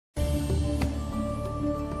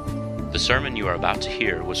sermon you are about to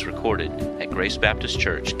hear was recorded at Grace Baptist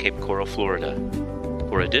Church, Cape Coral, Florida.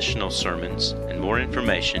 For additional sermons and more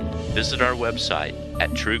information, visit our website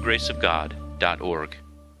at truegraceofgod.org.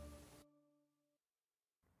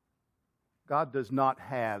 God does not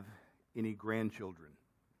have any grandchildren.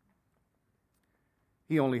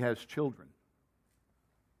 He only has children.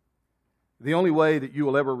 The only way that you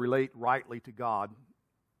will ever relate rightly to God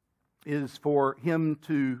is for Him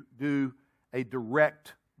to do a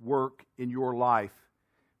direct work in your life,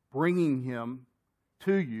 bringing Him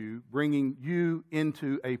to you, bringing you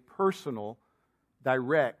into a personal,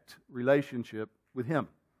 direct relationship with Him.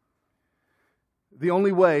 The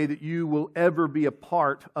only way that you will ever be a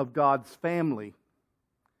part of God's family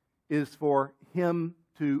is for Him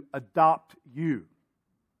to adopt you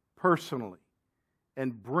personally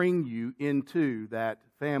and bring you into that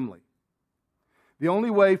family. The only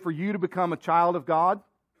way for you to become a child of God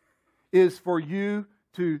is for you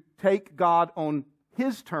to take God on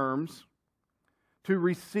His terms, to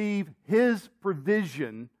receive His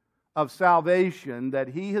provision of salvation that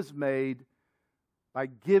He has made by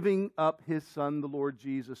giving up His Son, the Lord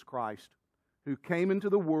Jesus Christ, who came into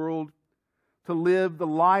the world to live the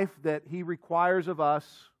life that He requires of us,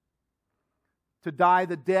 to die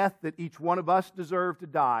the death that each one of us deserve to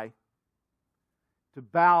die, to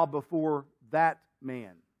bow before that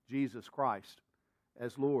man, Jesus Christ,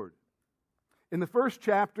 as Lord. In the first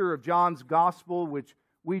chapter of John's Gospel, which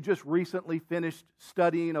we just recently finished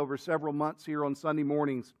studying over several months here on Sunday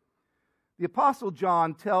mornings, the Apostle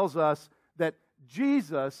John tells us that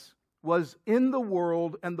Jesus was in the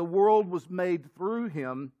world and the world was made through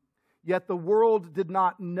Him, yet the world did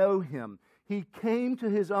not know Him. He came to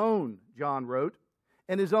His own, John wrote,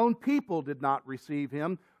 and His own people did not receive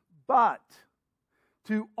Him, but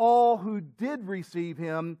to all who did receive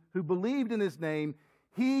Him, who believed in His name,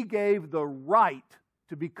 He gave the right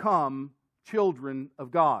to become children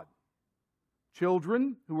of God.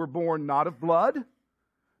 Children who were born not of blood,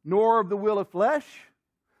 nor of the will of flesh,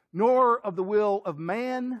 nor of the will of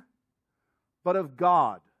man, but of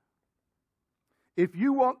God. If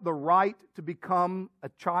you want the right to become a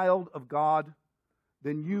child of God,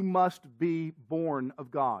 then you must be born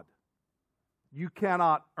of God. You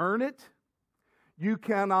cannot earn it. You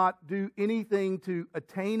cannot do anything to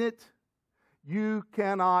attain it. You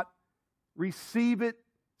cannot receive it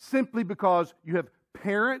simply because you have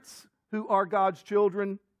parents who are God's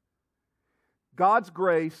children. God's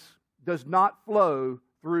grace does not flow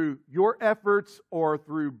through your efforts or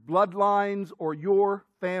through bloodlines or your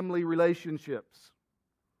family relationships.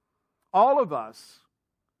 All of us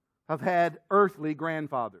have had earthly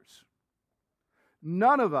grandfathers.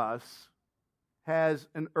 None of us has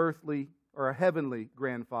an earthly or a heavenly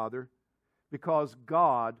grandfather, because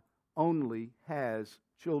God only has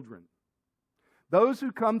children. Those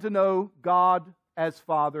who come to know God as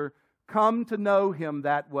Father come to know Him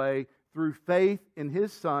that way through faith in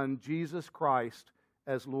His Son, Jesus Christ,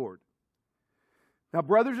 as Lord. Now,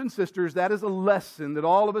 brothers and sisters, that is a lesson that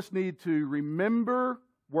all of us need to remember,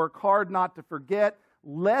 work hard not to forget,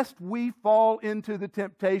 lest we fall into the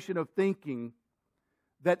temptation of thinking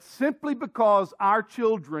that simply because our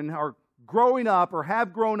children are growing up or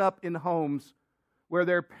have grown up in homes where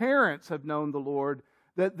their parents have known the Lord,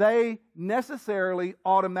 that they necessarily,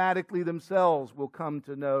 automatically themselves will come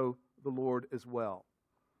to know the Lord as well.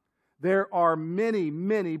 There are many,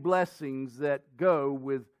 many blessings that go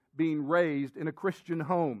with being raised in a Christian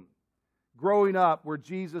home, growing up where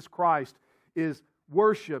Jesus Christ is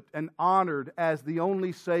worshiped and honored as the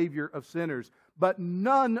only Savior of sinners. But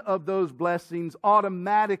none of those blessings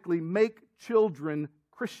automatically make children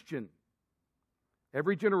Christian.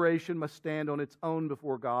 Every generation must stand on its own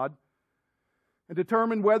before God and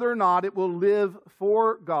determine whether or not it will live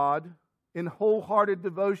for God in wholehearted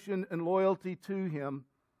devotion and loyalty to Him,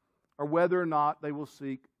 or whether or not they will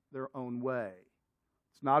seek their own way.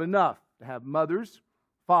 It's not enough to have mothers,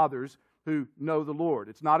 fathers who know the Lord.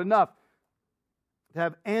 It's not enough to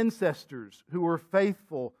have ancestors who are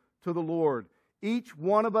faithful to the Lord. Each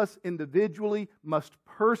one of us individually must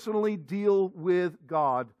personally deal with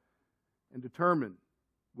God and determine,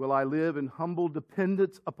 will I live in humble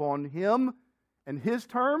dependence upon Him and His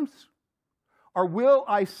terms? Or will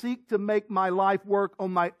I seek to make my life work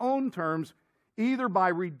on my own terms, either by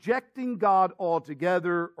rejecting God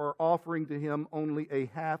altogether or offering to Him only a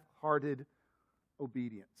half-hearted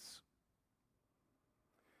obedience?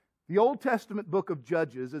 The Old Testament book of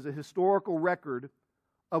Judges is a historical record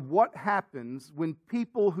of what happens when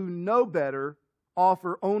people who know better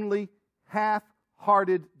offer only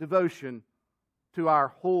half-hearted devotion to our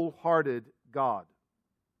wholehearted God.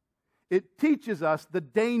 It teaches us the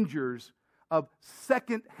dangers of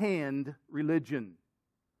second-hand religion.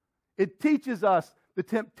 It teaches us the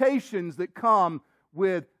temptations that come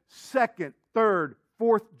with second, third,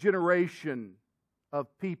 fourth generation of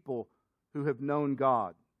people who have known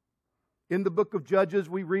God. In the book of Judges,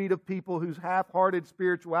 we read of people whose half-hearted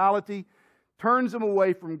spirituality turns them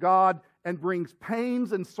away from God and brings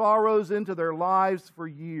pains and sorrows into their lives for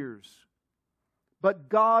years. But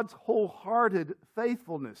God's wholehearted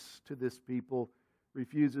faithfulness to this people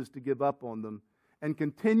refuses to give up on them and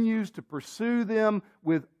continues to pursue them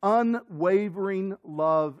with unwavering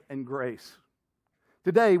love and grace.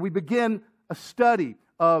 Today, we begin a study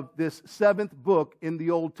of this seventh book in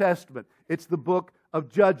the Old Testament. It's the book of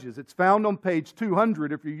Judges. It's found on page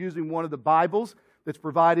 200 if you're using one of the Bibles that's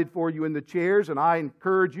provided for you in the chairs, and I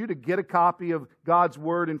encourage you to get a copy of God's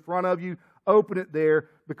Word in front of you. Open it there,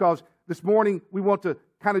 because this morning we want to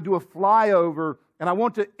kind of do a flyover, and I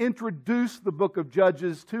want to introduce the book of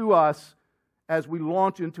Judges to us as we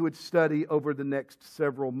launch into its study over the next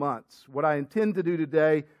several months. What I intend to do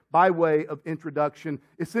today, by way of introduction,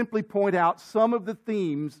 is simply point out some of the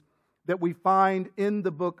themes that we find in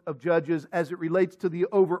the book of Judges as it relates to the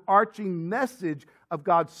overarching message of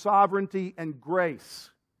God's sovereignty and grace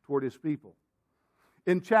toward His people.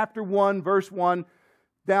 In chapter 1, verse 1,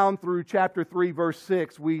 down through chapter 3, verse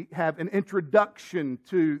 6, we have an introduction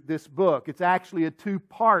to this book. It's actually a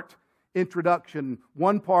two-part introduction,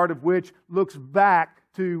 one part of which looks back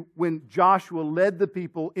to when Joshua led the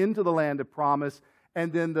people into the land of promise,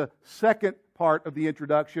 and then the second part of the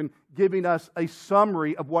introduction giving us a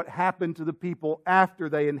summary of what happened to the people after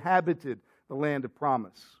they inhabited the land of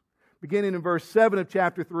promise. Beginning in verse 7 of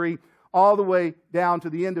chapter 3, all the way down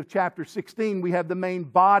to the end of chapter 16, we have the main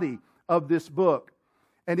body of this book.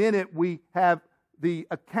 And in it we have the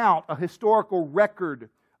account, a historical record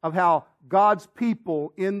of how God's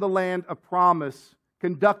people in the land of promise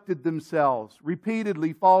conducted themselves,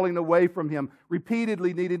 repeatedly falling away from Him,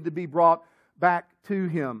 repeatedly needing to be brought back to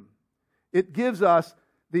Him. It gives us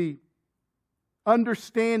the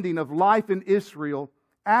understanding of life in Israel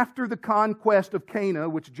after the conquest of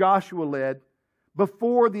Canaan, which Joshua led,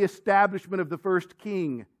 before the establishment of the first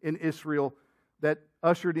king in Israel that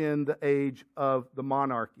ushered in the age of the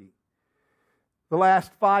monarchy. The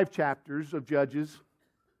last 5 chapters of Judges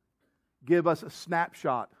give us a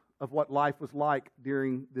snapshot of what life was like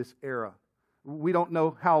during this era. We don't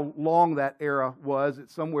know how long that era was.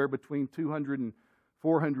 It's somewhere between 200 and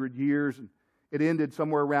 400 years. And it ended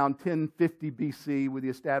somewhere around 1050 BC with the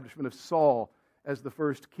establishment of Saul as the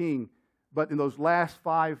first king. But in those last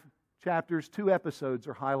 5 chapters, 2 episodes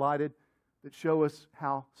are highlighted that show us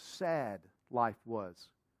how sad life was,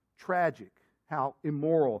 tragic, how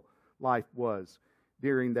immoral life was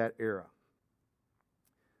during that era.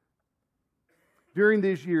 During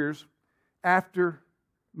these years, after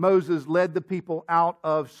Moses led the people out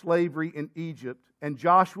of slavery in Egypt, and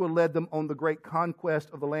Joshua led them on the great conquest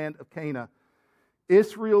of the land of Canaan,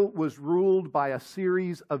 Israel was ruled by a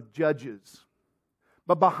series of judges.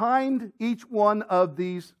 But behind each one of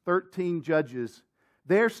these 13 judges,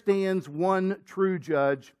 there stands one true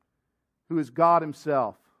judge who is God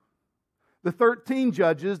Himself. The 13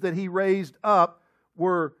 judges that He raised up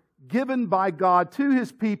were given by God to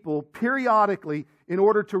His people periodically in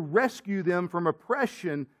order to rescue them from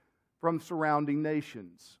oppression from surrounding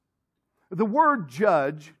nations. The word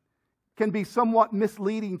judge can be somewhat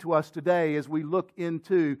misleading to us today as we look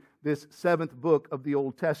into this 7th book of the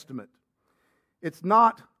Old Testament. It's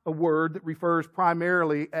not a word that refers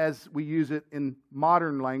primarily, as we use it in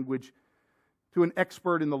modern language, to an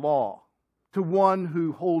expert in the law, to one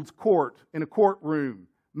who holds court in a courtroom,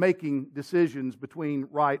 making decisions between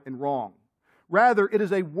right and wrong. Rather, it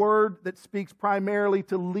is a word that speaks primarily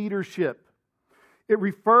to leadership. It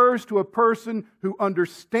refers to a person who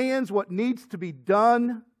understands what needs to be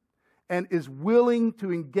done and is willing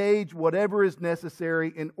to engage whatever is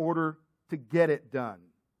necessary in order to get it done.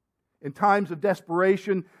 In times of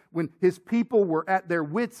desperation, when His people were at their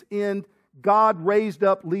wits' end, God raised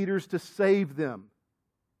up leaders to save them.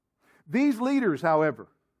 These leaders, however,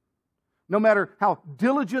 no matter how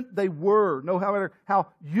diligent they were, no matter how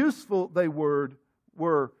useful they were,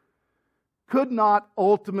 could not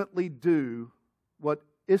ultimately do what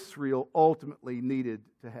Israel ultimately needed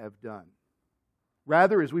to have done.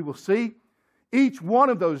 Rather, as we will see, each one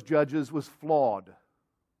of those judges was flawed.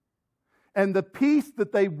 And the peace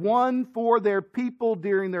that they won for their people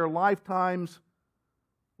during their lifetimes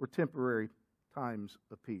were temporary times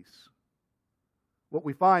of peace. What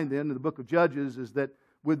we find then in the book of Judges is that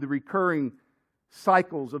with the recurring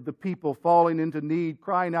cycles of the people falling into need,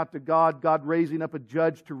 crying out to God, God raising up a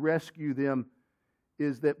judge to rescue them,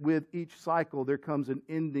 is that with each cycle there comes an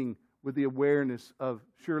ending with the awareness of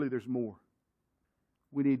surely there's more.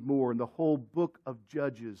 We need more. And the whole book of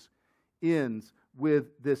Judges ends with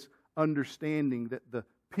this understanding that the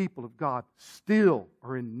people of God still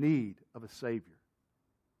are in need of a Savior.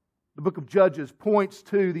 The book of Judges points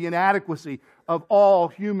to the inadequacy of all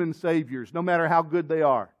human saviors, no matter how good they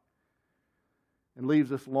are, and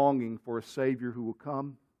leaves us longing for a Savior who will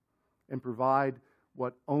come and provide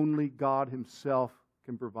what only God Himself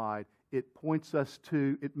can provide. It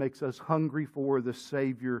makes us hungry for the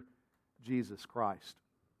Savior, Jesus Christ.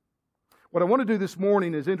 What I want to do this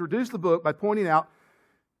morning is introduce the book by pointing out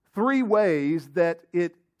 3 ways that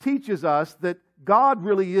it teaches us that God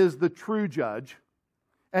really is the true judge,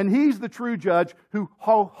 and He's the true judge who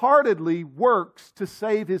wholeheartedly works to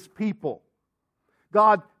save His people.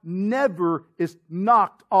 God never is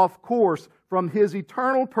knocked off course from His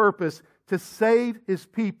eternal purpose to save His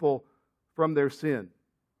people from their sin.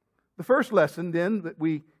 The first lesson, then, that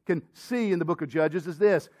we can see in the book of Judges is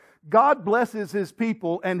this: God blesses His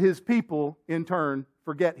people, and His people, in turn,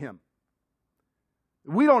 forget Him.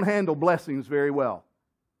 We don't handle blessings very well.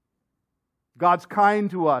 God's kind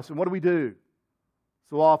to us, and what do?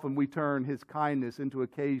 So often we turn His kindness into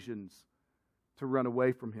occasions to run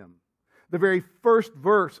away from Him. The very first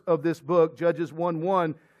verse of this book, Judges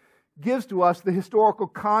 1:1, gives to us the historical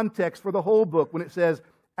context for the whole book when it says,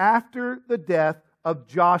 after the death of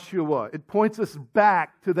Joshua. It points us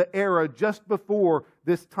back to the era just before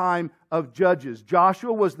this time of Judges.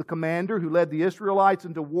 Joshua was the commander who led the Israelites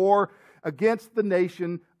into war against the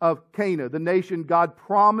nation of Canaan, the nation God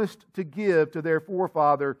promised to give to their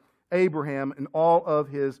forefather Abraham and all of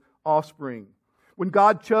his offspring. When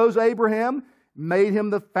God chose Abraham, made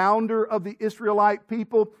him the founder of the Israelite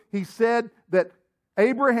people, He said that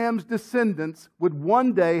Abraham's descendants would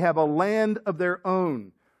one day have a land of their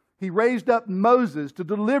own. He raised up Moses to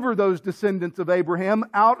deliver those descendants of Abraham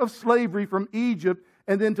out of slavery from Egypt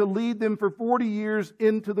and then to lead them for 40 years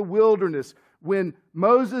into the wilderness. When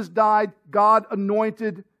Moses died, God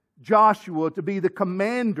anointed Joshua to be the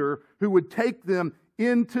commander who would take them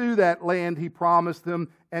into that land He promised them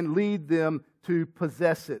and lead them to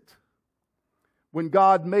possess it. When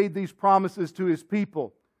God made these promises to His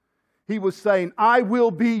people, He was saying, I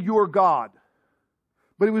will be your God.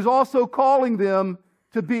 But He was also calling them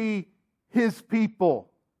to be His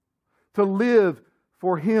people, to live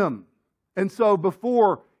for Him. And so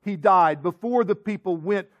before He died, before the people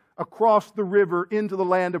went across the river into the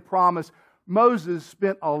land of promise, Moses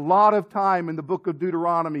spent a lot of time in the book of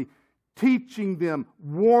Deuteronomy teaching them,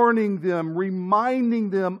 warning them, reminding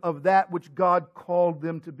them of that which God called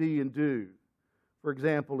them to be and do. For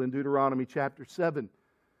example, in Deuteronomy chapter 7,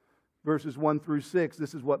 verses 1 through 6,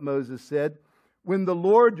 this is what Moses said. When the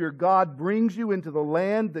Lord your God brings you into the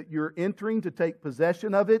land that you're entering to take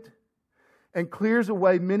possession of it, and clears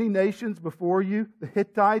away many nations before you, the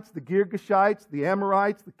Hittites, the Girgashites, the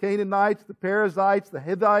Amorites, the Canaanites, the Perizzites, the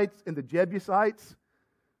Hivites, and the Jebusites,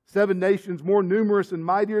 7 nations more numerous and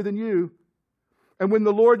mightier than you. And when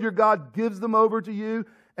the Lord your God gives them over to you,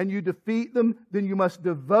 and you defeat them, then you must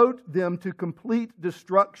devote them to complete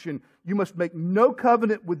destruction. You must make no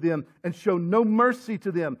covenant with them and show no mercy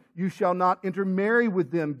to them. You shall not intermarry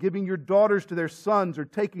with them, giving your daughters to their sons or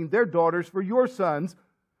taking their daughters for your sons,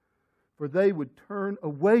 for they would turn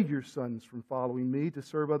away your sons from following me to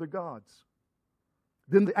serve other gods.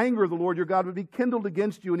 Then the anger of the Lord your God would be kindled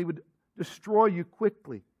against you, and He would destroy you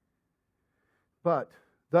quickly. But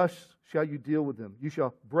thus shall you deal with them. You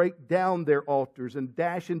shall break down their altars and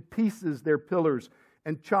dash in pieces their pillars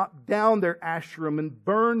and chop down their Asherim and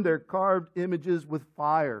burn their carved images with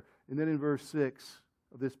fire. And then in verse 6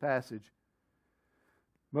 of this passage,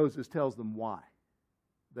 Moses tells them why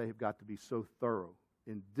they have got to be so thorough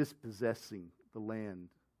in dispossessing the land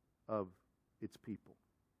of its people.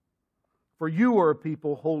 For you are a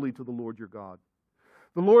people holy to the Lord your God.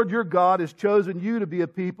 The Lord your God has chosen you to be a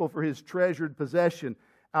people for His treasured possession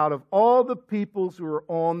out of all the peoples who are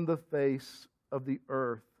on the face of the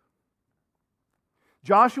earth.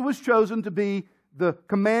 Joshua was chosen to be the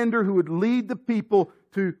commander who would lead the people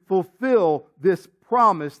to fulfill this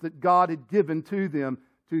promise that God had given to them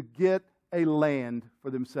to get a land for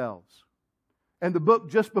themselves. And the book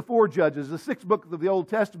just before Judges, the 6th book of the Old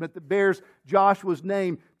Testament that bears Joshua's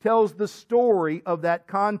name, tells the story of that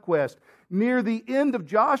conquest. Near the end of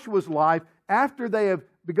Joshua's life, after they have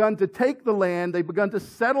begun to take the land, they've begun to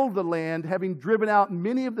settle the land, having driven out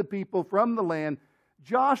many of the people from the land,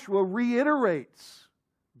 Joshua reiterates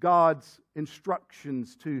God's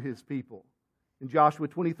instructions to his people. In Joshua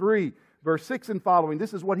 23, verse 6 and following,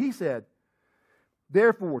 this is what he said.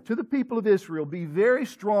 Therefore, to the people of Israel, be very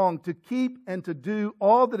strong to keep and to do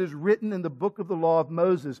all that is written in the book of the law of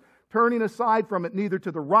Moses, turning aside from it neither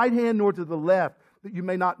to the right hand nor to the left, that you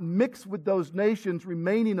may not mix with those nations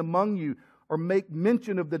remaining among you, or make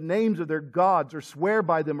mention of the names of their gods, or swear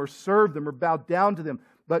by them, or serve them, or bow down to them.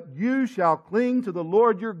 But you shall cling to the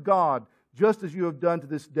Lord your God, just as you have done to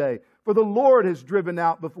this day. For the Lord has driven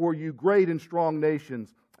out before you great and strong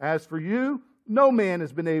nations. As for you, no man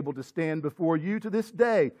has been able to stand before you to this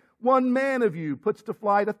day. One man of you puts to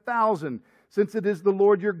flight 1,000, since it is the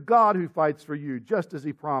Lord your God who fights for you, just as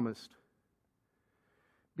He promised.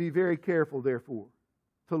 Be very careful, therefore,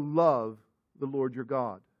 to love the Lord your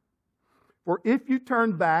God. For if you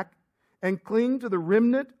turn back and cling to the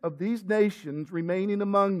remnant of these nations remaining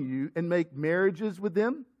among you, and make marriages with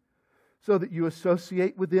them, so that you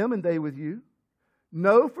associate with them and they with you,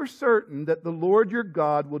 know for certain that the Lord your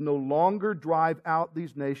God will no longer drive out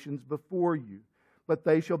these nations before you, but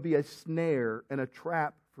they shall be a snare and a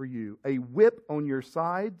trap for you, a whip on your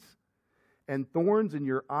sides and thorns in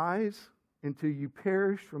your eyes, until you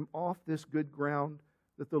perish from off this good ground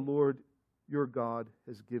that the Lord your God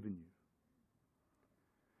has given you.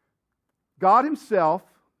 God Himself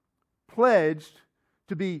pledged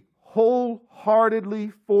to be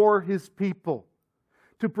wholeheartedly for His people,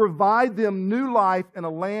 to provide them new life in a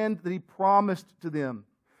land that He promised to them.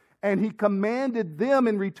 And He commanded them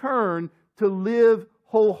in return to live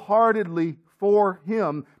wholeheartedly for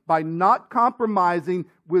Him by not compromising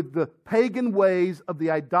with the pagan ways of the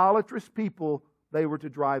idolatrous people they were to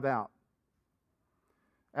drive out.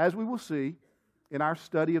 As we will see in our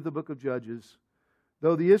study of the book of Judges,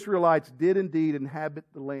 though the Israelites did indeed inhabit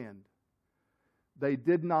the land, they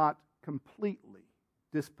did not completely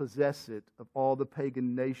dispossess it of all the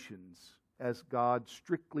pagan nations as God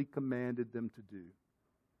strictly commanded them to do.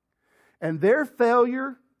 And their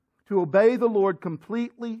failure to obey the Lord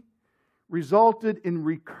completely resulted in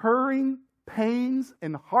recurring pains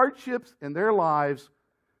and hardships in their lives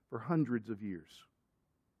for hundreds of years.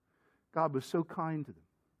 God was so kind to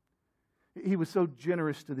them. He was so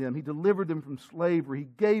generous to them. He delivered them from slavery. He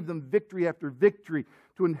gave them victory after victory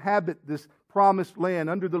to inhabit this promised land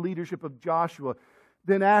under the leadership of Joshua.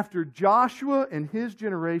 Then after Joshua and his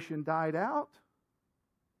generation died out,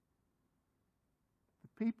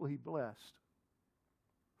 the people He blessed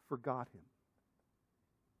forgot Him.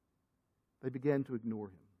 They began to ignore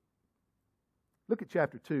Him. Look at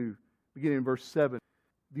chapter 2, beginning in verse 7.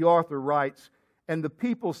 The author writes, "And the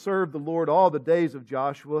people served the Lord all the days of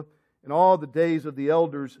Joshua, and all the days of the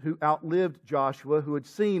elders who outlived Joshua, who had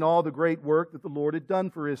seen all the great work that the Lord had done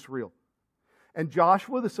for Israel. And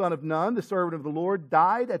Joshua, the son of Nun, the servant of the Lord,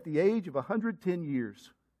 died at the age of 110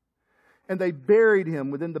 years. And they buried him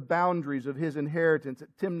within the boundaries of his inheritance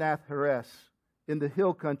at Timnath-Heres, in the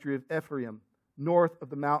hill country of Ephraim, north of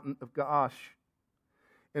the mountain of Gaash.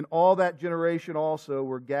 And all that generation also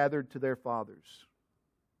were gathered to their fathers.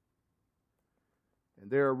 And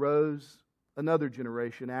there arose another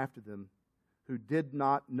generation after them, who did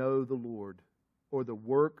not know the Lord, or the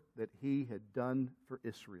work that He had done for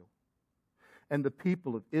Israel. And the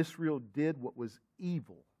people of Israel did what was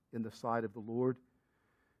evil in the sight of the Lord,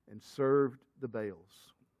 and served the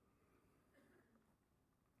Baals."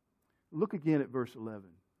 Look again at verse 11.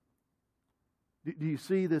 Do you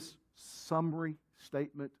see this summary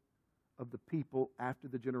statement of the people after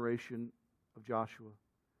the generation of Joshua?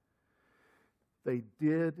 They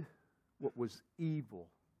did what was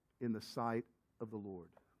evil in the sight of the Lord.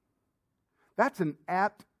 That's an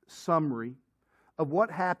apt summary of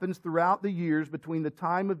what happens throughout the years between the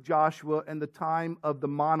time of Joshua and the time of the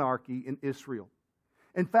monarchy in Israel.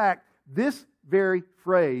 In fact, this very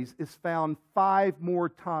phrase is found 5 more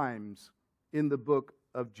times in the book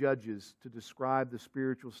of Judges to describe the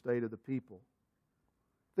spiritual state of the people.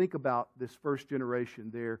 Think about this first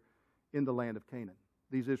generation there in the land of Canaan,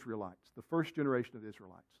 these Israelites, the first generation of the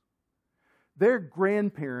Israelites. Their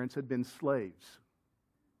grandparents had been slaves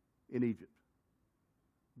in Egypt.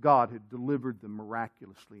 God had delivered them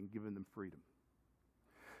miraculously and given them freedom.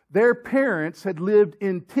 Their parents had lived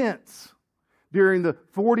in tents during the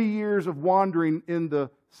 40 years of wandering in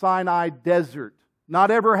the Sinai desert,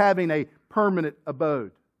 not ever having a permanent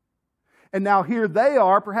abode. And now here they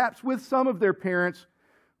are, perhaps with some of their parents,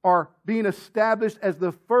 are being established as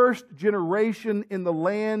the first generation in the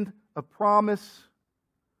land of promise.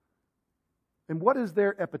 And what is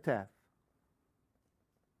their epitaph?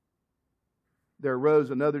 There arose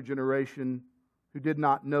another generation who did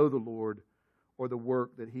not know the Lord or the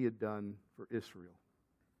work that He had done for Israel.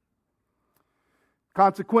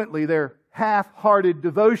 Consequently, their half-hearted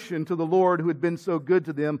devotion to the Lord who had been so good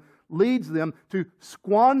to them leads them to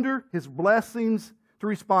squander His blessings, to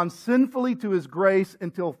respond sinfully to His grace,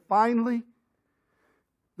 until finally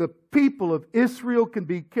the people of Israel can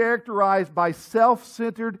be characterized by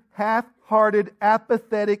self-centered, half-hearted,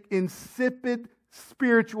 apathetic, insipid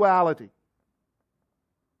spirituality.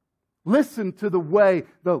 Listen to the way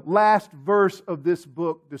the last verse of this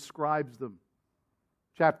book describes them.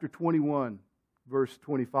 Chapter 21, verse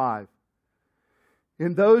 25.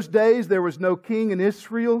 In those days there was no king in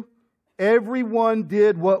Israel. Everyone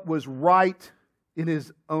did what was right in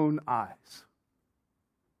his own eyes.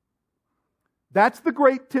 That's the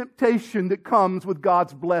great temptation that comes with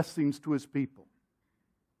God's blessings to His people.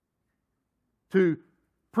 To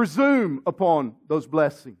presume upon those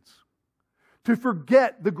blessings. To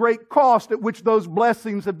forget the great cost at which those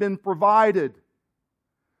blessings have been provided.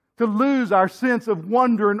 To lose our sense of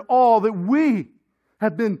wonder and awe that we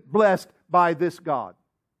have been blessed by this God.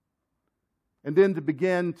 And then to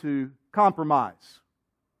begin to compromise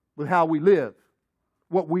with how we live,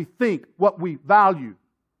 what we think, what we value.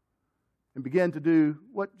 And begin to do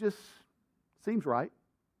what just seems right.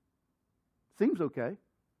 Seems okay.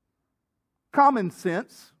 Common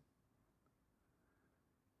sense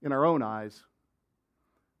in our own eyes,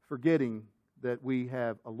 forgetting that we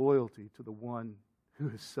have a loyalty to the one who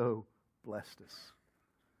has so blessed us.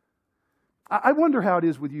 I wonder how it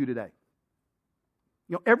is with you today.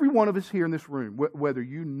 You know, every one of us here in this room, whether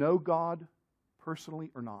you know God personally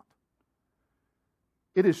or not,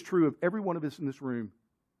 it is true of every one of us in this room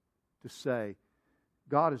to say,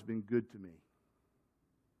 God has been good to me.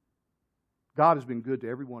 God has been good to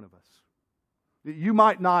every one of us. You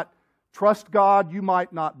might not trust God, you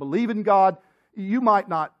might not believe in God, you might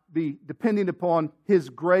not be depending upon His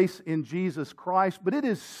grace in Jesus Christ, but it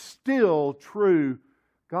is still true,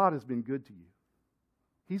 God has been good to you.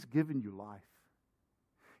 He's given you life.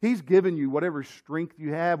 He's given you whatever strength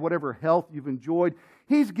you have, whatever health you've enjoyed.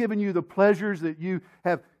 He's given you the pleasures that you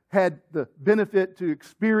have had the benefit to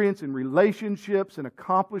experience in relationships and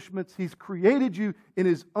accomplishments. He's created you in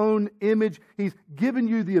His own image. He's given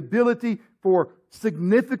you the ability for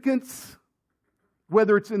significance,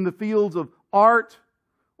 whether it's in the fields of art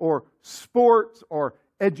or sports or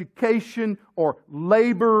education or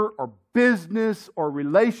labor or business or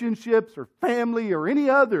relationships or family or any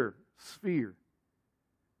other sphere.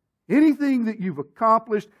 Anything that you've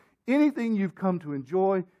accomplished, anything you've come to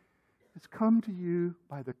enjoy, has come to you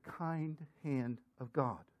by the kind hand of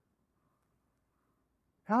God.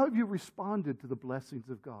 How have you responded to the blessings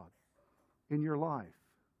of God in your life?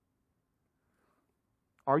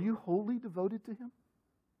 Are you wholly devoted to Him?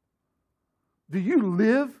 Do you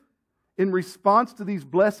live in response to these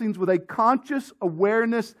blessings with a conscious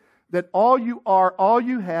awareness that all you are, all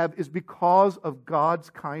you have is because of God's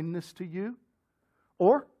kindness to you?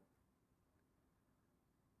 Or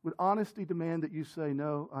would honesty demand that you say,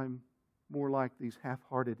 no, I'm more like these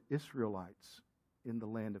half-hearted Israelites in the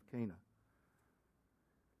land of Canaan.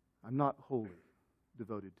 I'm not wholly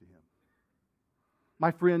devoted to Him.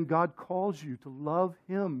 My friend, God calls you to love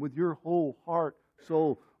Him with your whole heart,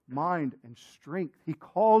 soul, mind, and strength. He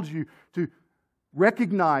calls you to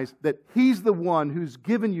recognize that He's the one who's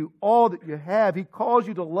given you all that you have. He calls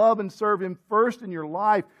you to love and serve Him first in your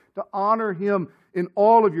life, to honor Him in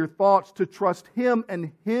all of your thoughts, to trust Him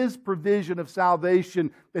and His provision of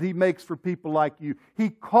salvation that He makes for people like you. He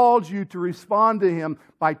calls you to respond to Him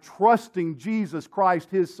by trusting Jesus Christ,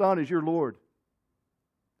 His Son, as your Lord.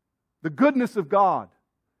 The goodness of God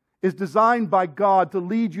is designed by God to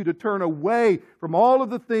lead you to turn away from all of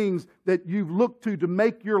the things that you've looked to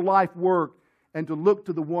make your life work and to look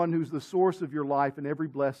to the one who's the source of your life and every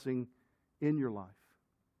blessing in your life.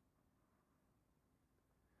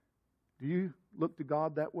 Do you look to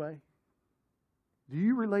God that way? Do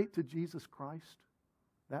you relate to Jesus Christ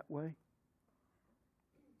that way?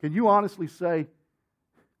 Can you honestly say,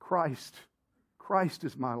 Christ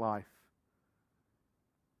is my life?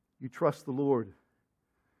 You trust the Lord,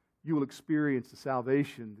 you will experience the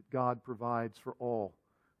salvation that God provides for all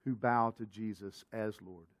who bow to Jesus as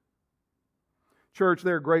Lord. Church,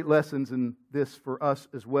 there are great lessons in this for us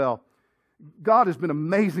as well. God has been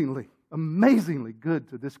amazingly good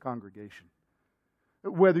to this congregation.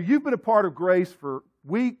 Whether you've been a part of Grace for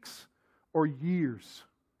weeks or years,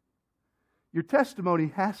 your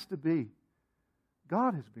testimony has to be,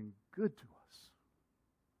 God has been good to us.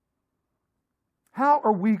 How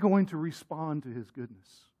are we going to respond to His goodness?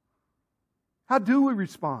 How do we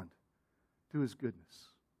respond to His goodness?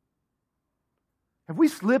 Have we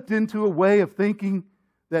slipped into a way of thinking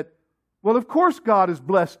that, well, of course God has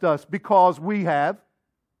blessed us because we have?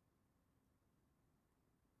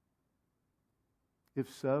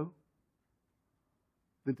 If so,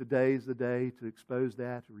 then today is the day to expose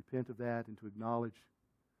that, to repent of that, and to acknowledge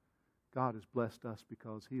God has blessed us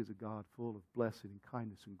because He is a God full of blessing and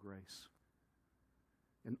kindness and grace.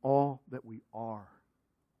 And all that we are,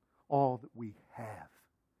 all that we have,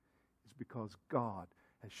 is because God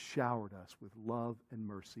has showered us with love and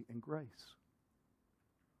mercy and grace.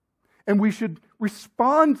 And we should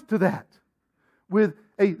respond to that with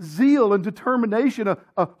a zeal and determination, a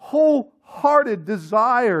wholehearted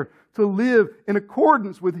desire to live in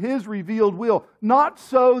accordance with His revealed will. Not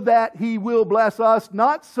so that He will bless us,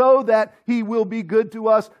 not so that He will be good to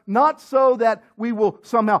us, not so that we will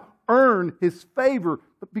somehow earn His favor,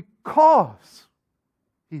 but because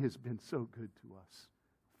He has been so good to us,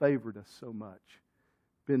 favored us so much,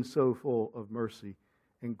 been so full of mercy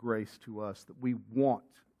and grace to us that we want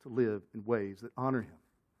to live in ways that honor Him.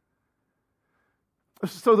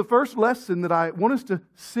 So the first lesson that I want us to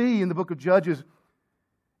see in the book of Judges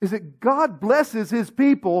is that God blesses His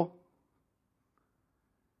people,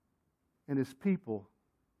 and His people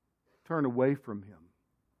turn away from Him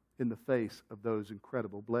in the face of those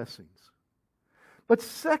incredible blessings. But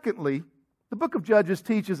secondly, the book of Judges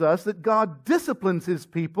teaches us that God disciplines His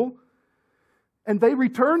people, and they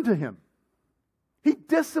return to Him. He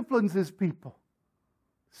disciplines His people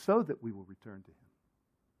so that we will return to Him.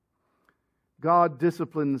 God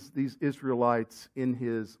disciplines these Israelites in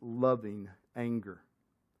His loving anger.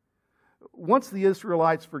 Once the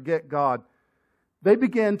Israelites forget God, they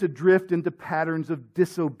begin to drift into patterns of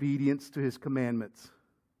disobedience to His commandments.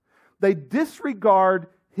 They disregard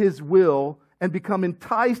His will and become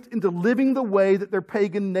enticed into living the way that their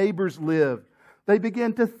pagan neighbors lived. They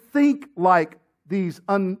begin to think like these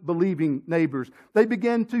unbelieving neighbors. They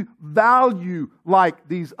begin to value like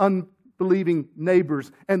these unbelieving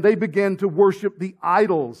neighbors, and they begin to worship the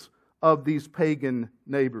idols of these pagan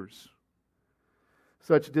neighbors.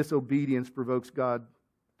 Such disobedience provokes God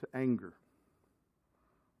to anger.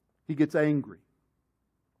 He gets angry.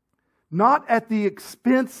 Not at the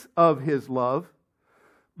expense of His love,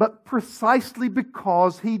 but precisely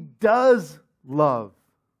because He does love.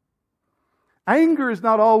 Anger is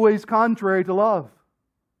not always contrary to love.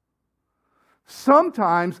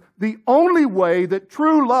 Sometimes the only way that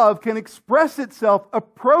true love can express itself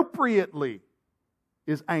appropriately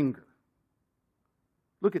is anger.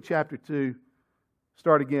 Look at chapter 2.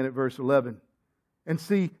 Start again at verse 11 and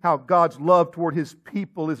see how God's love toward His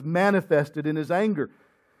people is manifested in His anger.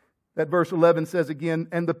 That verse 11 says again,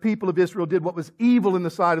 "And the people of Israel did what was evil in the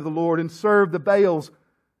sight of the Lord and served the Baals,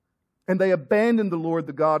 and they abandoned the Lord,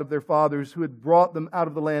 the God of their fathers, who had brought them out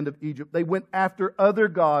of the land of Egypt. They went after other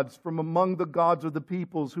gods from among the gods of the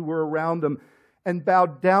peoples who were around them and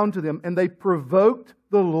bowed down to them, and they provoked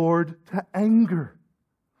the Lord to anger.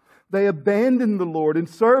 They abandoned the Lord and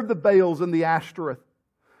served the Baals and the Ashtoreth.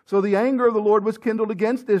 So the anger of the Lord was kindled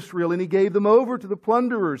against Israel, and He gave them over to the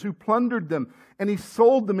plunderers who plundered them, and He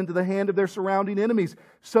sold them into the hand of their surrounding enemies,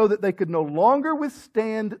 so that they could no longer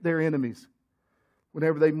withstand their enemies.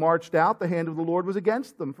 Whenever they marched out, the hand of the Lord was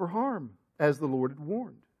against them for harm, as the Lord had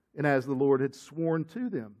warned, and as the Lord had sworn to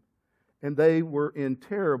them. And they were in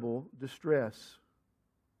terrible distress."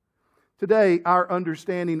 Today, our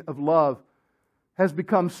understanding of love has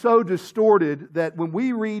become so distorted that when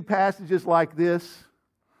we read passages like this,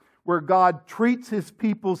 where God treats His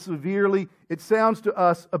people severely, it sounds to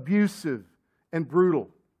us abusive and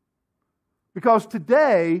brutal. Because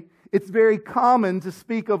today, it's very common to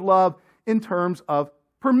speak of love in terms of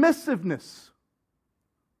permissiveness.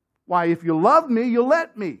 Why, if you love me, you'll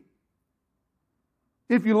let me.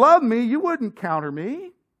 If you love me, you wouldn't counter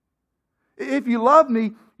me. If you love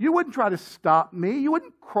me, you wouldn't try to stop me. You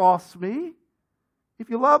wouldn't cross me.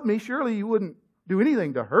 If you love me, surely you wouldn't do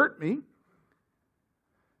anything to hurt me.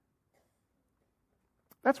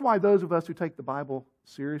 That's why those of us who take the Bible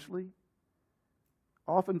seriously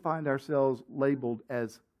often find ourselves labeled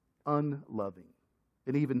as unloving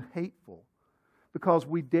and even hateful, because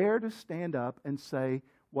we dare to stand up and say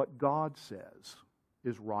what God says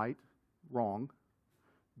is right, wrong,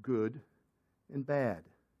 good, and bad,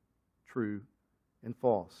 true, and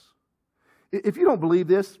false. If you don't believe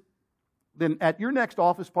this, then at your next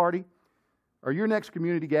office party or your next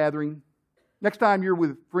community gathering, next time you're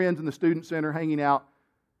with friends in the student center hanging out,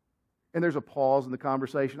 and there's a pause in the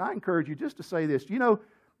conversation, I encourage you just to say this. You know,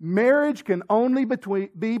 marriage can only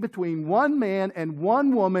be between one man and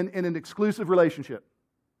one woman in an exclusive relationship.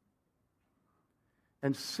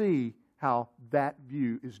 And see how that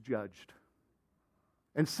view is judged.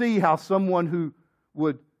 And see how someone who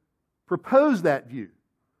would propose that view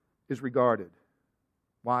is regarded.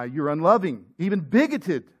 Why, you're unloving, even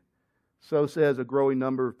bigoted. So says a growing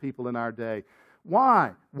number of people in our day.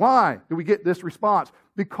 Why? Why do we get this response?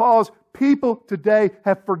 Because people today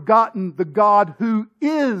have forgotten the God who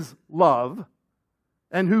is love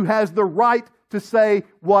and who has the right to say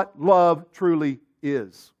what love truly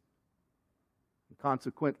is. And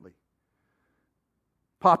consequently,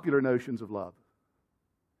 popular notions of love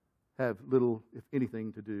have little, if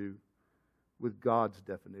anything, to do with God's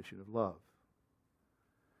definition of love.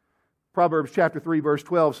 Proverbs chapter 3, verse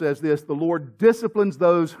 12 says this, "The Lord disciplines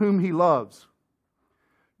those whom He loves,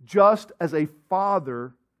 just as a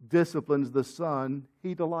father disciplines the son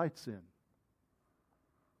he delights in."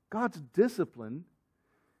 God's discipline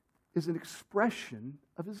is an expression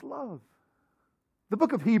of His love. The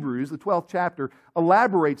book of Hebrews, the 12th chapter,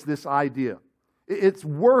 elaborates this idea. It's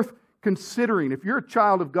worth considering. If you're a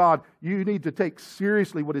child of God, you need to take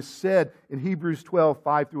seriously what is said in Hebrews 12,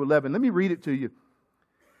 5 through 11. Let me read it to you.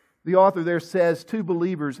 The author there says to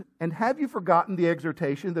believers, "And have you forgotten the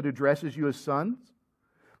exhortation that addresses you as sons?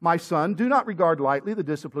 My son, do not regard lightly the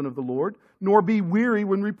discipline of the Lord, nor be weary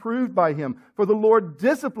when reproved by Him. For the Lord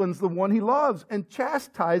disciplines the one He loves and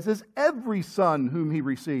chastises every son whom He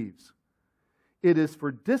receives. It is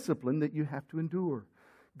for discipline that you have to endure.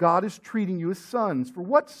 God is treating you as sons. For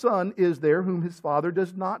what son is there whom his father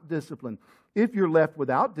does not discipline? If you're left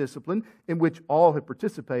without discipline, in which all have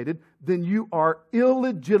participated, then you are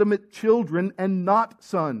illegitimate children and not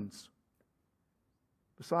sons.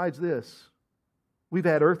 Besides this, we've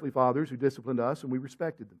had earthly fathers who disciplined us, and we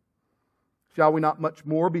respected them. Shall we not much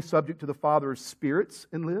more be subject to the Father of spirits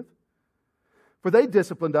and live? For they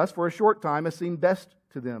disciplined us for a short time as seemed best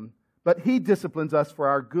to them. But He disciplines us for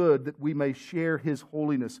our good, that we may share His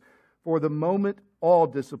holiness. For the moment, all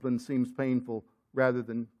discipline seems painful rather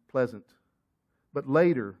than pleasant. But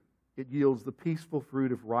later, it yields the peaceful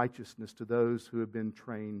fruit of righteousness to those who have been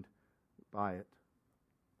trained by it."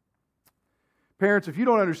 Parents, if you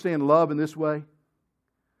don't understand love in this way,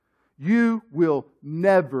 you will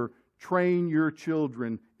never train your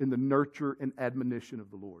children in the nurture and admonition of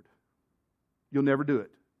the Lord. You'll never do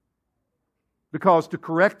it. Because to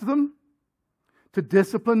correct them, to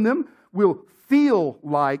discipline them, will feel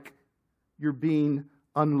like you're being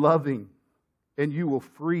unloving, and you will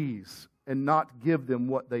freeze and not give them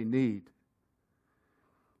what they need.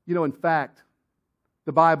 You know, in fact,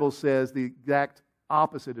 the Bible says the exact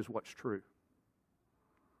opposite is what's true.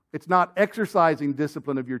 It's not exercising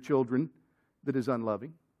discipline of your children that is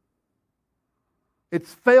unloving.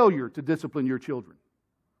 It's failure to discipline your children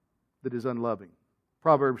that is unloving.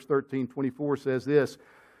 Proverbs 13:24 says this,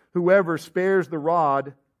 "Whoever spares the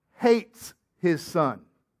rod hates his son,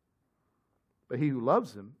 but he who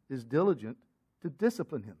loves him is diligent to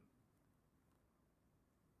discipline him."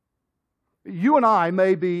 You and I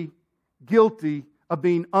may be guilty of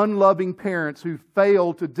being unloving parents who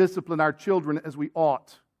fail to discipline our children as we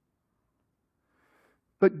ought.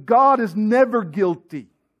 But God is never guilty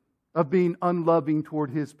of being unloving toward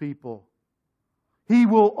His people. He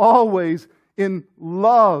will always, in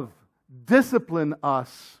love, discipline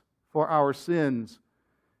us for our sins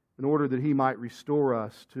in order that He might restore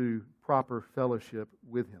us to proper fellowship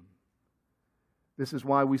with Him. This is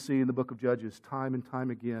why we see in the book of Judges time and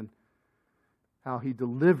time again how He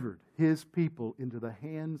delivered His people into the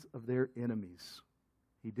hands of their enemies.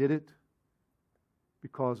 He did it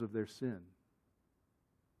because of their sin.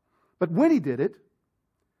 But when He did it,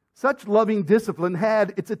 such loving discipline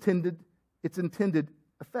had its intended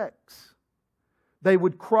effects. They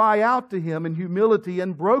would cry out to Him in humility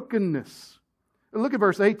and brokenness. Look at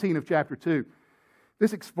verse 18 of chapter 2.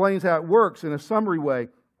 This explains how it works in a summary way.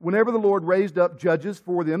 Whenever the Lord raised up judges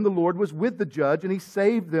for them, the Lord was with the judge, and He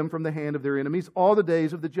saved them from the hand of their enemies all the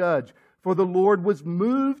days of the judge. For the Lord was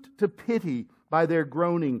moved to pity by their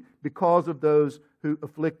groaning because of those who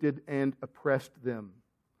afflicted and oppressed them.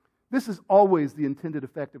 This is always the intended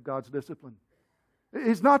effect of God's discipline.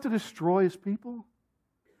 It's not to destroy His people.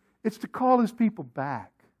 It's to call His people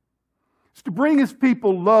back. It's to bring His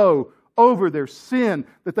people low over their sin,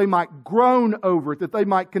 that they might groan over it, that they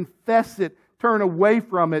might confess it, turn away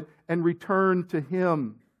from it, and return to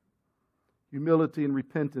Him. Humility and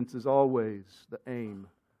repentance is always the aim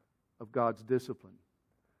of God's discipline.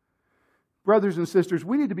 Brothers and sisters,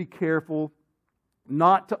 we need to be careful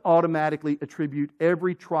not to automatically attribute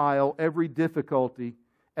every trial, every difficulty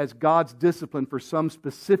as God's discipline for some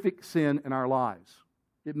specific sin in our lives.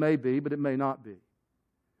 It may be, but it may not be.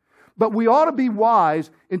 But we ought to be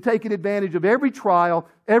wise in taking advantage of every trial,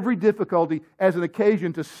 every difficulty as an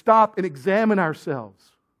occasion to stop and examine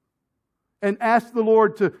ourselves and ask the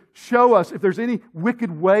Lord to show us if there's any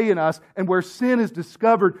wicked way in us, and where sin is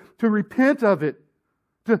discovered, to repent of it,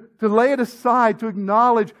 to lay it aside, to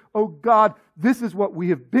acknowledge, oh God, this is what we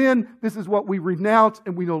have been, this is what we renounce,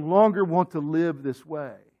 and we no longer want to live this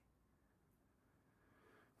way.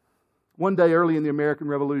 One day early in the American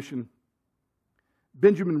Revolution,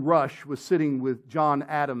 Benjamin Rush was sitting with John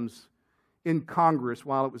Adams in Congress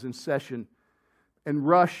while it was in session. And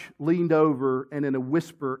Rush leaned over and in a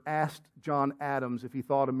whisper asked John Adams if he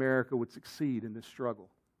thought America would succeed in this struggle.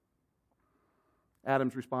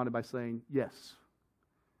 Adams responded by saying, "Yes,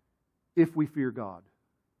 if we fear God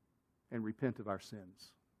and repent of our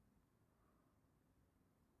sins."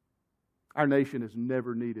 Our nation has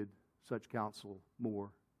never needed such counsel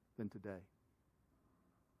more than today.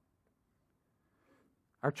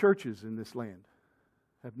 Our churches in this land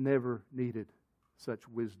have never needed such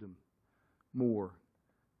wisdom more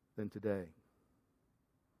than today.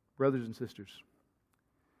 Brothers and sisters,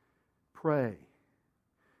 pray.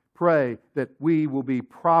 Pray that we will be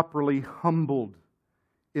properly humbled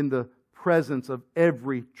in the presence of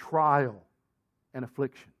every trial and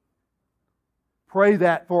affliction. Pray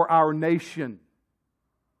that for our nation,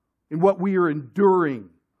 in what we are enduring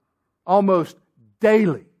almost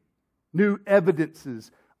daily, new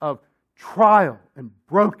evidences of trial and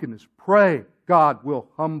brokenness. Pray God will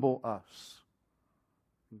humble us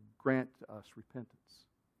and grant us repentance.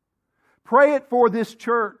 Pray it for this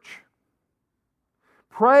church.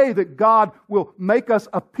 Pray that God will make us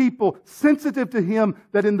a people sensitive to Him,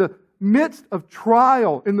 that in the midst of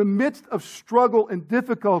trial, in the midst of struggle and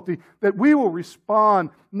difficulty, that we will respond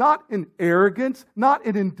not in arrogance, not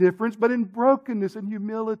in indifference, but in brokenness and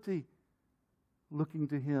humility, looking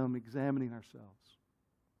to Him, examining ourselves.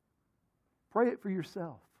 Pray it for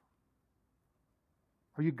yourself.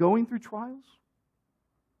 Are you going through trials?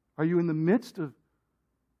 Are you in the midst of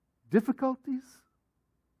difficulties?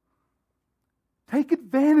 Take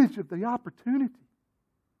advantage of the opportunity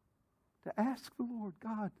to ask the Lord,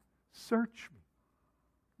 God, search me,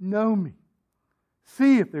 know me,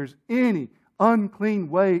 see if there's any unclean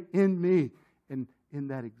way in me, and in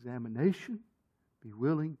that examination, be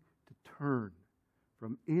willing to turn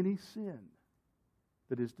from any sin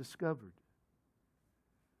that is discovered.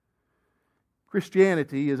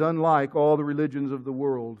 Christianity is unlike all the religions of the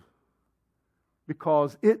world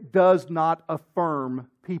because it does not affirm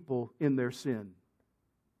people in their sin.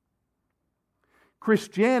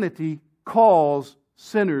 Christianity calls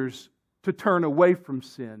sinners to turn away from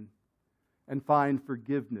sin and find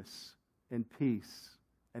forgiveness and peace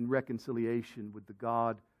and reconciliation with the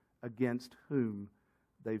God against whom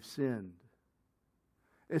they've sinned.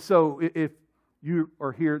 And so if you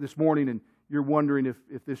are here this morning and you're wondering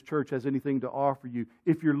if this church has anything to offer you,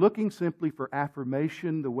 if you're looking simply for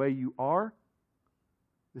affirmation the way you are,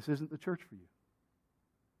 this isn't the church for you.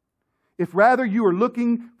 If rather you are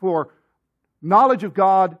looking for knowledge of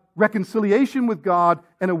God, reconciliation with God,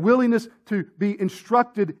 and a willingness to be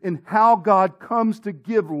instructed in how God comes to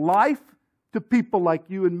give life to people like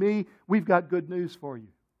you and me, we've got good news for you.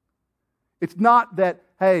 It's not that,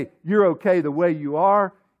 hey, you're okay the way you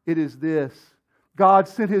are. It is this. God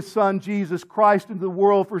sent His Son, Jesus Christ, into the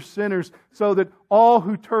world for sinners so that all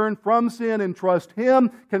who turn from sin and trust Him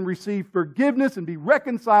can receive forgiveness and be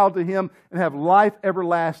reconciled to Him and have life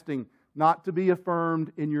everlasting, not to be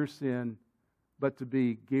affirmed in your sin, but to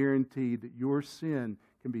be guaranteed that your sin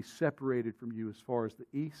can be separated from you as far as the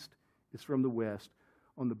east is from the west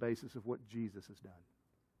on the basis of what Jesus has done.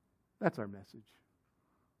 That's our message.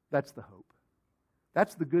 That's the hope.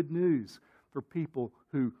 That's the good news for people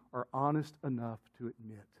who are honest enough to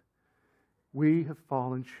admit we have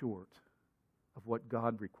fallen short of what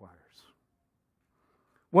God requires.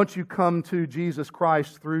 Once you come to Jesus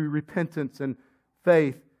Christ through repentance and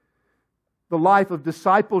faith, the life of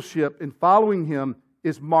discipleship in following Him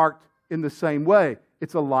is marked in the same way.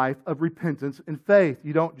 It's a life of repentance and faith.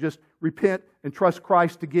 You don't just repent and trust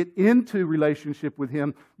Christ to get into relationship with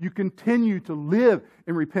Him. You continue to live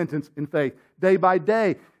in repentance and faith. Day by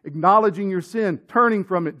day, acknowledging your sin, turning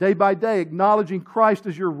from it. Day by day, acknowledging Christ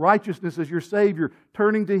as your righteousness, as your Savior.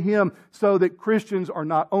 Turning to Him so that Christians are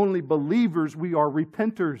not only believers, we are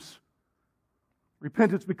repenters.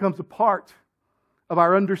 Repentance becomes a part of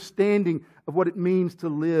our understanding of what it means to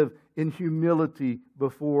live in humility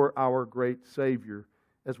before our great Savior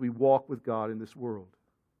as we walk with God in this world.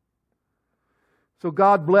 So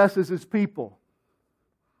God blesses His people,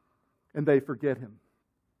 and they forget Him.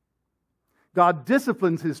 God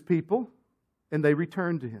disciplines His people, and they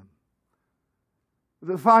return to Him.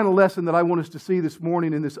 The final lesson that I want us to see this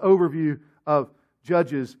morning in this overview of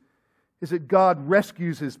Judges is that God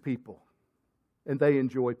rescues His people, and they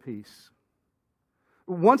enjoy peace.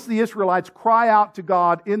 Once the Israelites cry out to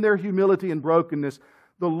God in their humility and brokenness,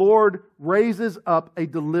 the Lord raises up a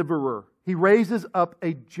deliverer. He raises up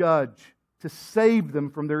a judge to save them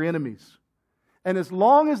from their enemies. And as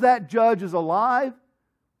long as that judge is alive,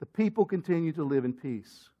 the people continue to live in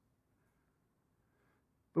peace.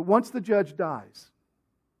 But once the judge dies,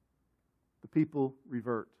 the people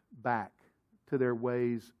revert back to their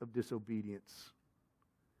ways of disobedience,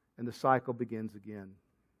 and the cycle begins again.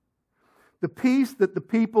 The peace that the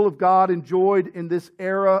people of God enjoyed in this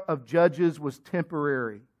era of judges was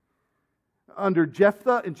temporary. Under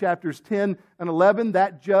Jephthah in chapters 10 and 11,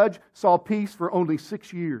 that judge saw peace for only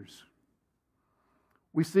 6 years.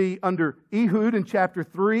 We see under Ehud in chapter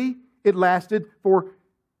 3, it lasted for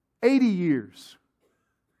 80 years.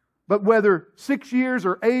 But whether 6 years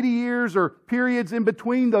or 80 years or periods in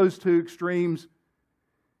between those two extremes,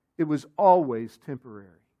 it was always temporary.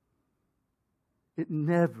 It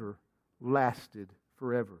never lasted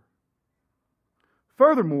forever.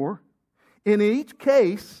 Furthermore, in each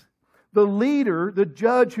case, the leader, the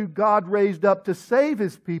judge who God raised up to save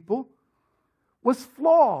His people, was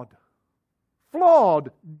flawed.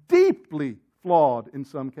 Flawed, deeply flawed in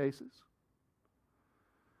some cases.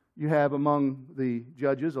 You have among the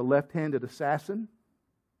judges a left-handed assassin.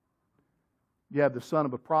 You have the son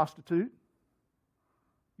of a prostitute.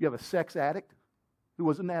 You have a sex addict who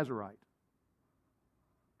was a Nazirite.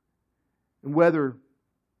 And whether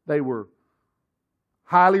they were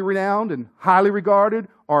highly renowned and highly regarded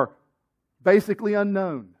or basically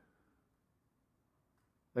unknown,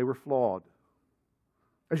 they were flawed.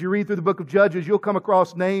 As you read through the book of Judges, you'll come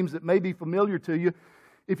across names that may be familiar to you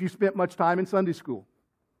if you spent much time in Sunday school.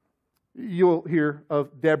 You'll hear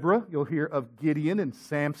of Deborah, you'll hear of Gideon and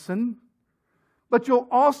Samson, but you'll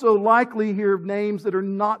also likely hear of names that are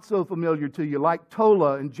not so familiar to you, like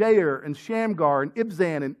Tola and Jair and Shamgar and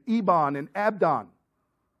Ibzan and Eban and Abdon.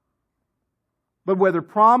 But whether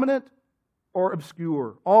prominent or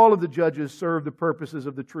obscure, all of the judges served the purposes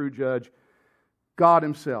of the true judge, God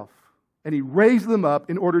Himself. And He raised them up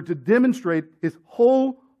in order to demonstrate His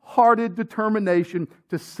wholehearted determination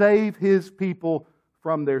to save His people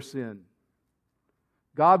from their sin.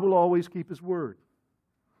 God will always keep His word.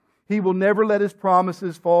 He will never let His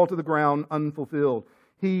promises fall to the ground unfulfilled.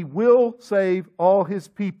 He will save all His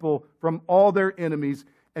people from all their enemies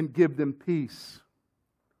and give them peace.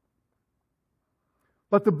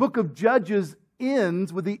 But the book of Judges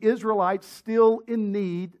ends with the Israelites still in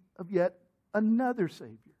need of yet another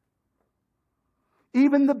Savior.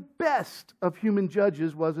 Even the best of human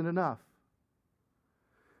judges wasn't enough.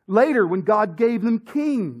 Later, when God gave them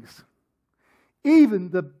kings, even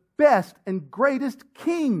the best and greatest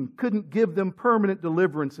king couldn't give them permanent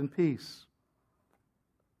deliverance and peace.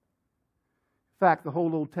 In fact, the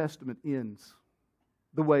whole Old Testament ends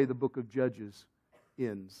the way the book of Judges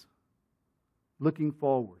ends, looking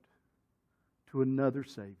forward to another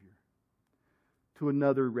Savior, to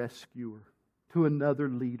another rescuer, to another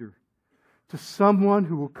leader, to someone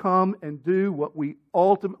who will come and do what we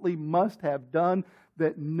ultimately must have done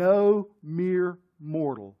that no mere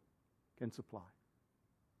mortal can supply.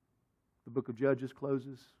 The book of Judges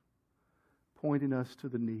closes pointing us to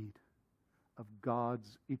the need of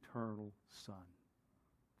God's eternal Son,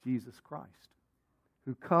 Jesus Christ,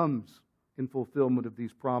 who comes in fulfillment of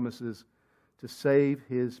these promises to save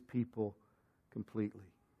His people completely.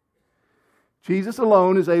 Jesus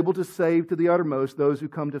alone is able to save to the uttermost those who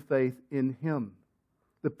come to faith in Him.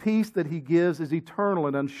 The peace that He gives is eternal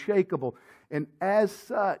and unshakable, and as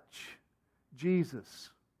such,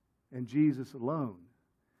 Jesus and Jesus alone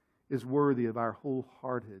is worthy of our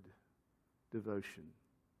wholehearted devotion.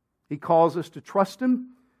 He calls us to trust Him,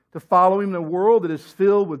 to follow Him in a world that is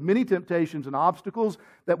filled with many temptations and obstacles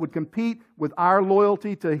that would compete with our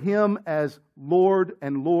loyalty to Him as Lord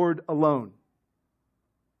and Lord alone.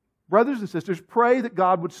 Brothers and sisters, pray that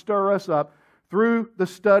God would stir us up through the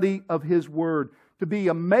study of His Word to be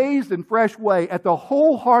amazed in fresh way at the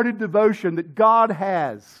wholehearted devotion that God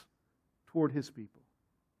has toward His people.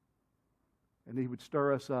 And He would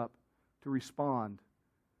stir us up to respond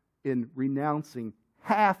in renouncing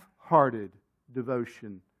half-hearted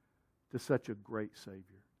devotion to such a great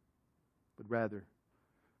Savior, but rather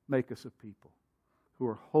make us a people who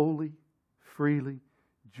are wholly, freely,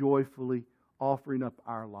 joyfully offering up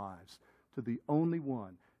our lives to the only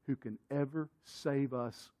one who can ever save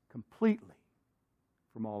us completely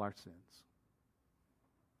from all our sins.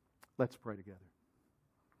 Let's pray together.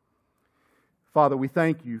 Father, we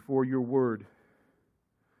thank You for Your Word.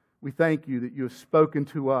 We thank You that You have spoken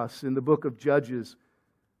to us in the book of Judges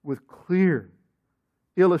with clear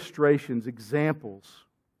illustrations, examples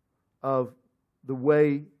of the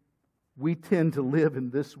way we tend to live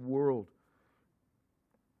in this world,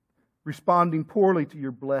 responding poorly to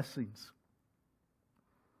Your blessings,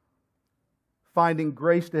 finding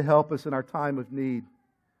grace to help us in our time of need,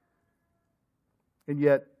 and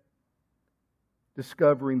yet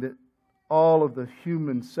discovering that all of the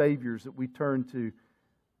human saviors that we turn to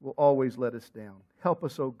will always let us down. Help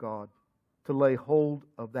us, O God, to lay hold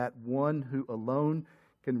of that one who alone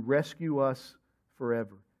can rescue us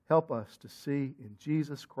forever. Help us to see in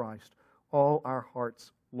Jesus Christ all our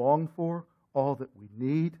hearts long for, all that we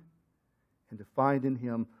need, and to find in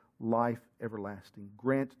Him life everlasting.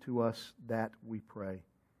 Grant to us that, we pray.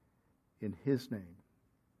 In His name,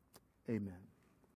 amen.